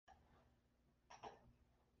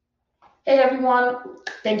Hey everyone,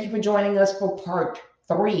 thank you for joining us for part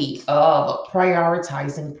three of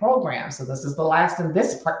prioritizing programs. So, this is the last in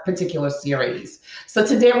this particular series. So,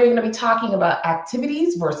 today we're going to be talking about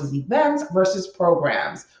activities versus events versus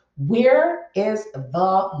programs. Where is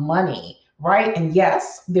the money? Right? And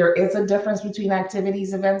yes, there is a difference between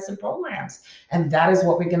activities, events, and programs. And that is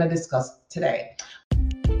what we're going to discuss today.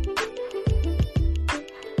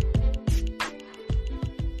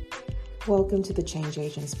 Welcome to the Change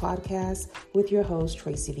Agents podcast with your host,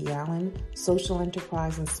 Tracy V. Allen, social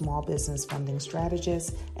enterprise and small business funding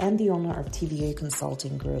strategist and the owner of TVA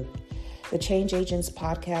Consulting Group. The Change Agents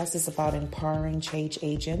podcast is about empowering change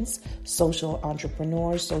agents, social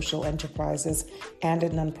entrepreneurs, social enterprises, and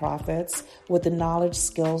nonprofits with the knowledge,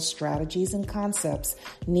 skills, strategies, and concepts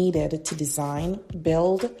needed to design,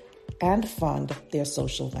 build, and fund their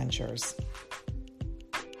social ventures.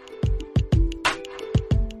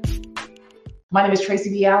 My name is Tracy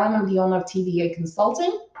V. Allen. I'm the owner of TVA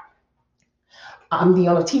Consulting.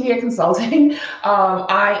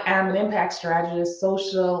 I am an impact strategist,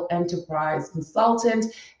 social enterprise consultant,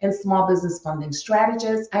 and small business funding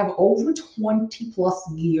strategist. I have over 20 plus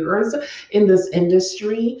years in this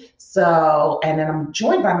industry. And then I'm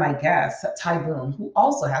joined by my guest, Ty Boone, who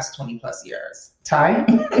also has 20 plus years. Ty?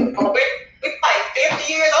 We're like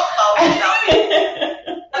 50 years old.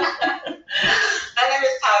 My name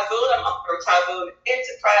is Ty Boone. I'm owner of Ty Boone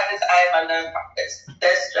Enterprises. I am a nonprofit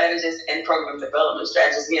strategist and program development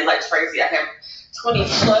strategist. Again, like Tracy, I have 20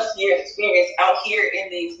 plus years experience out here in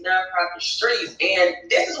these nonprofit streets. And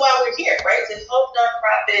this is why we're here, right? To help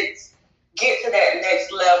nonprofits get to that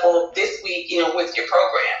next level this week, with your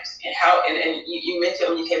programs and how, and you mentioned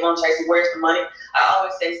when you came on, Tracy, where's the money? I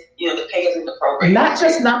always say, the pay is in the program. Not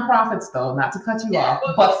just nonprofits though, not to cut you off,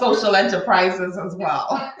 but social enterprises as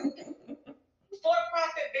well.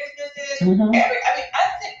 For-profit businesses, I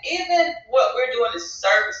think even what we're doing is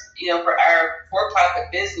service, for our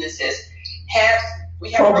for-profit businesses,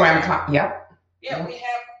 we have program. We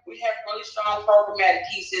have really strong programmatic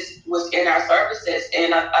pieces within our services,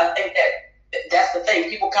 and I think that's the thing.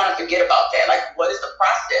 People kind of forget about that. Like, what is the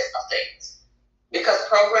process of things? Because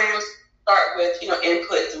programs start with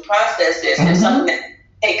inputs and processes, and something that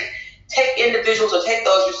take individuals or take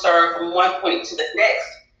those you serve from one point to the next.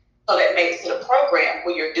 So that makes it a program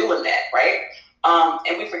where you're doing that, right?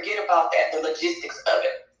 And we forget about that, the logistics of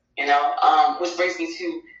it, which brings me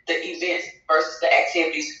to the events versus the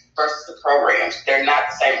activities versus the programs. They're not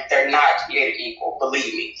the same. They're not created equal,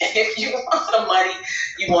 believe me. If you want some money,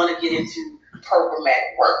 you want to get into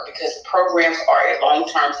programmatic work because programs are a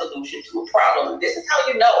long-term solution to a problem. And this is how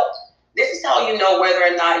you know. This is how you know whether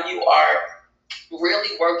or not you are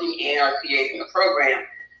really working in or creating a program.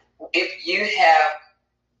 If you have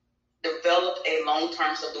developed a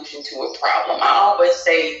long-term solution to a problem. I always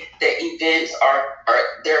say that events are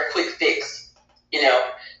they're a quick fix,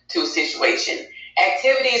 to a situation.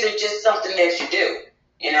 Activities are just something that you do,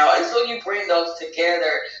 until you bring those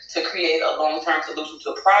together to create a long-term solution to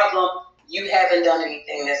a problem. You haven't done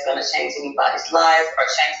anything that's going to change anybody's life or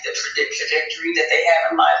change the trajectory that they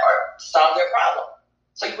have in life or solve their problem.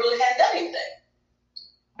 So you really haven't done anything.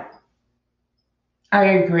 I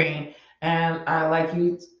agree. And I like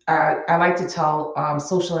to tell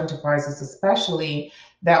social enterprises, especially,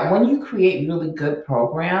 that when you create really good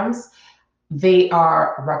programs, they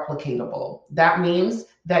are replicatable. That means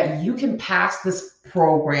that you can pass this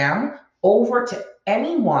program over to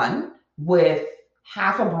anyone with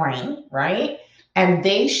half a brain, right? And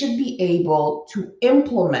they should be able to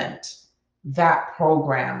implement that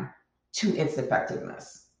program to its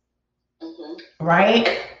effectiveness,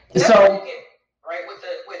 right? So. Right,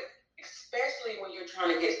 especially when you're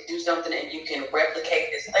trying to do something and you can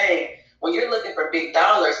replicate this thing. When you're looking for big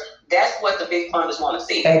dollars, that's what the big funders want to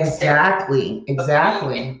see. Exactly. And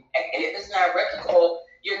if it's not replicable,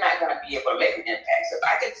 you're not going to be able to make an impact. So if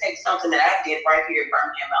I can take something that I did right here in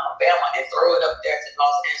Birmingham, Alabama, and throw it up there to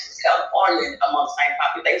Los Angeles, California, among the same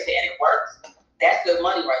population, and it works, that's good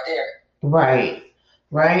money right there.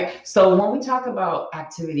 Right. So when we talk about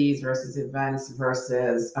activities versus events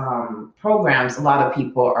versus programs, a lot of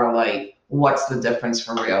people are like, what's the difference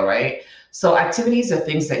for real, right? So activities are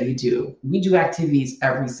things that you do. We do activities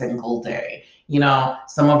every single day.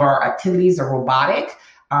 Some of our activities are robotic,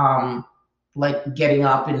 like getting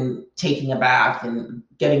up and taking a bath and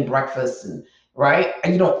getting breakfast, and right?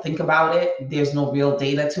 And you don't think about it. There's no real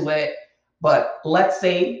data to it. But let's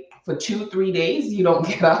say for 2-3 days, you don't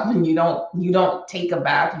get up and you don't take a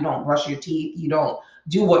bath, you don't brush your teeth, you don't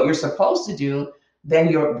do what you're supposed to do. then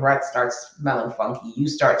your breath starts smelling funky. You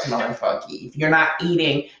start smelling funky. If you're not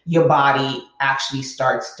eating, your body actually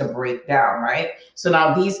starts to break down, right? So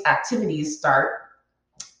now these activities start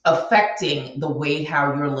affecting the way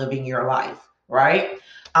how you're living your life, right?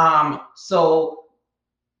 So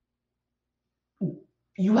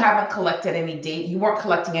you haven't collected any data. You weren't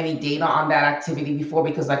collecting any data on that activity before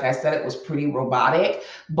because, like I said, it was pretty robotic.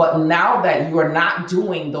 But now that you are not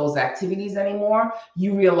doing those activities anymore,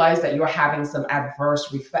 you realize that you're having some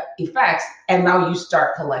adverse effects, and now you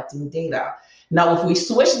start collecting data. Now, if we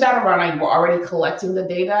switch that around and you were already collecting the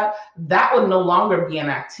data, that would no longer be an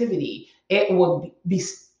activity. It would be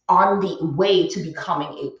on the way to becoming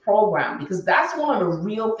a program, because that's one of the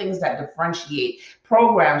real things that differentiate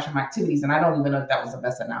programs from activities. And I don't even know if that was the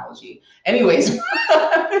best analogy. Anyways,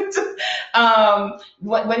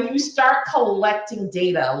 when you start collecting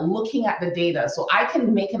data, looking at the data, so I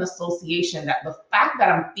can make an association that the fact that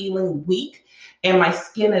I'm feeling weak and my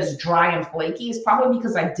skin is dry and flaky is probably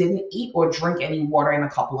because I didn't eat or drink any water in a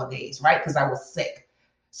couple of days, right? Because I was sick.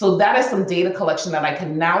 So that is some data collection that I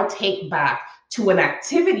can now take back to an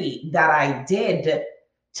activity that I did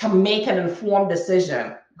to make an informed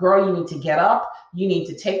decision. Girl, you need to get up, you need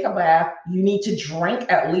to take a bath, you need to drink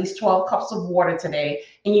at least 12 cups of water today,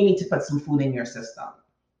 and you need to put some food in your system.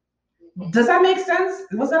 Does that make sense?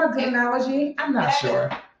 Was that a good analogy? I'm not sure.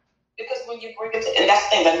 Because when you bring it to, and that's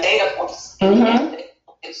the thing, the data points, events,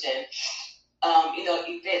 and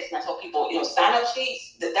I tell people, sign up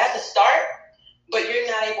sheets, that's a start, but you're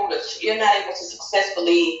not able to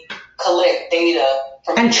successfully collect data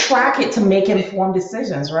and track it to make informed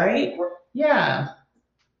decisions, right? Yeah.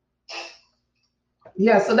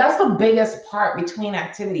 So that's the biggest part between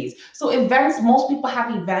activities. So events, most people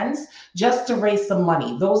have events just to raise some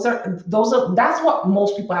money. That's what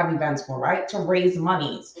most people have events for, right? To raise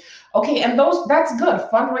monies. Okay, and that's good.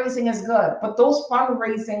 Fundraising is good, but those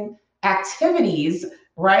fundraising activities,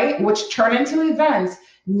 right, which turn into events,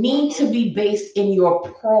 need to be based in your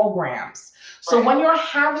programs. So when you're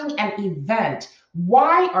having an event,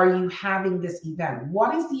 why are you having this event?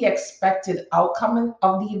 What is the expected outcome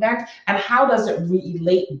of the event? And how does it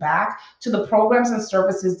relate back to the programs and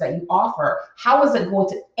services that you offer? How is it going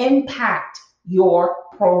to impact your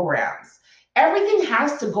programs? Everything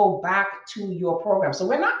has to go back to your program. So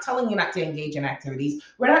we're not telling you not to engage in activities.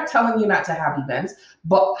 We're not telling you not to have events.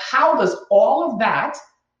 But how does all of that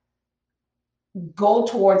go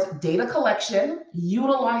towards data collection,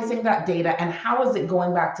 utilizing that data, and how is it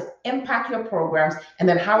going back to impact your programs? And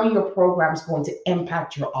then how are your programs going to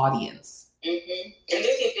impact your audience? And these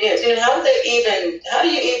events, how does that even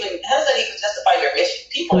justify your mission?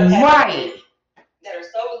 People that are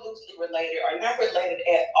so loosely related or not related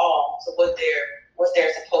at all to what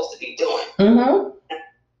they're supposed to be doing.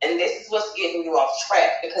 And this is what's getting you off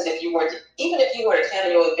track, because if you were to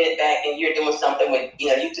channel your event back and you're doing something with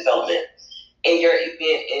youth development, and your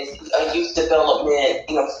event is a youth development,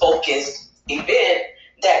 focused event,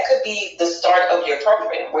 that could be the start of your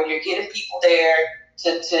program, where you're getting people there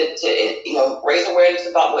to raise awareness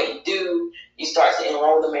about what you do. You start to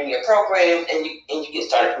enroll them in your program, and you get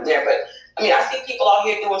started from there. But I see people out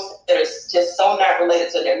here doing stuff that is just so not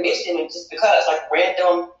related to their mission, and just because, like,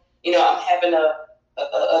 random, I'm having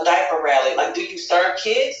a diaper rally. Like, do you serve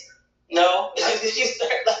kids? No. Do you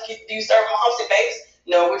serve moms and babies?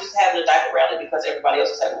 No, we're just having a diaper rally because everybody else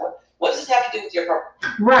is having one. What does this have to do with your program?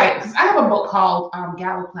 Right, because I have a book called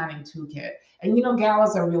Gala Planning Toolkit. And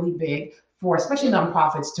galas are really big for especially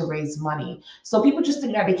nonprofits to raise money. So people just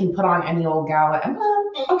think that they can put on any old gala and,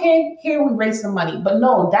 okay, here we raise some money. But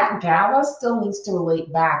no, that gala still needs to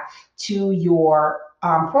relate back to your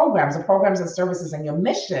programs, the programs and services and your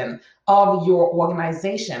mission of your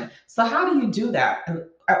organization. So how do you do that? And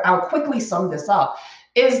I'll quickly sum this up,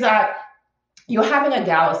 is that you're having a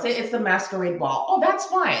gala, say it's the masquerade ball. Oh, that's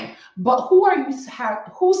fine. But who's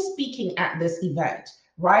speaking at this event,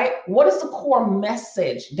 right? What is the core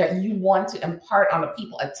message that you want to impart on the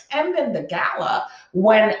people attending the gala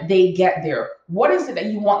when they get there? What is it that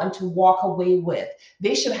you want them to walk away with?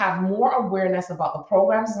 They should have more awareness about the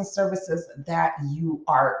programs and services that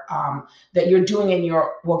you're doing in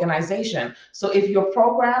your organization. So if your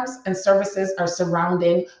programs and services are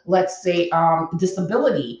surrounding, let's say,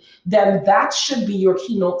 disability, then that should be your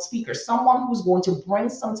keynote speaker, someone who's going to bring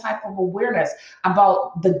some type of awareness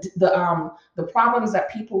about the problems that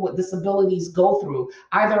people with disabilities go through,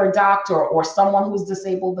 either a doctor or someone who's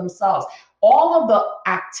disabled themselves. All of the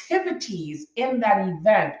activities in that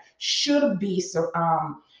event should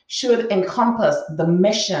encompass the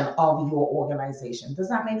mission of your organization. Does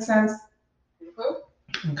that make sense?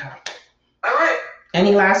 Mm-hmm. Okay. All right.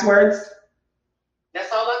 Any last words?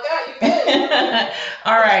 That's all I got. You good?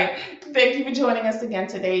 All right. Thank you for joining us again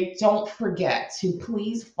today. Don't forget to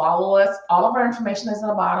please follow us. All of our information is at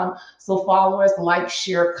the bottom. So follow us, like,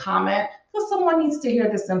 share, comment, because someone needs to hear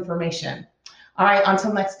this information. All right.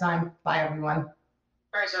 Until next time. Bye, everyone.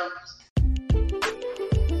 Bye, Joe.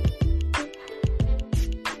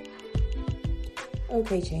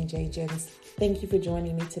 Okay, change agents. Thank you for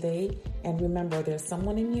joining me today. And remember, there's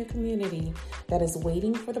someone in your community that is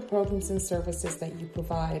waiting for the programs and services that you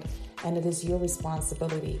provide, and it is your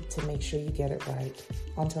responsibility to make sure you get it right.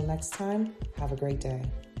 Until next time, have a great day.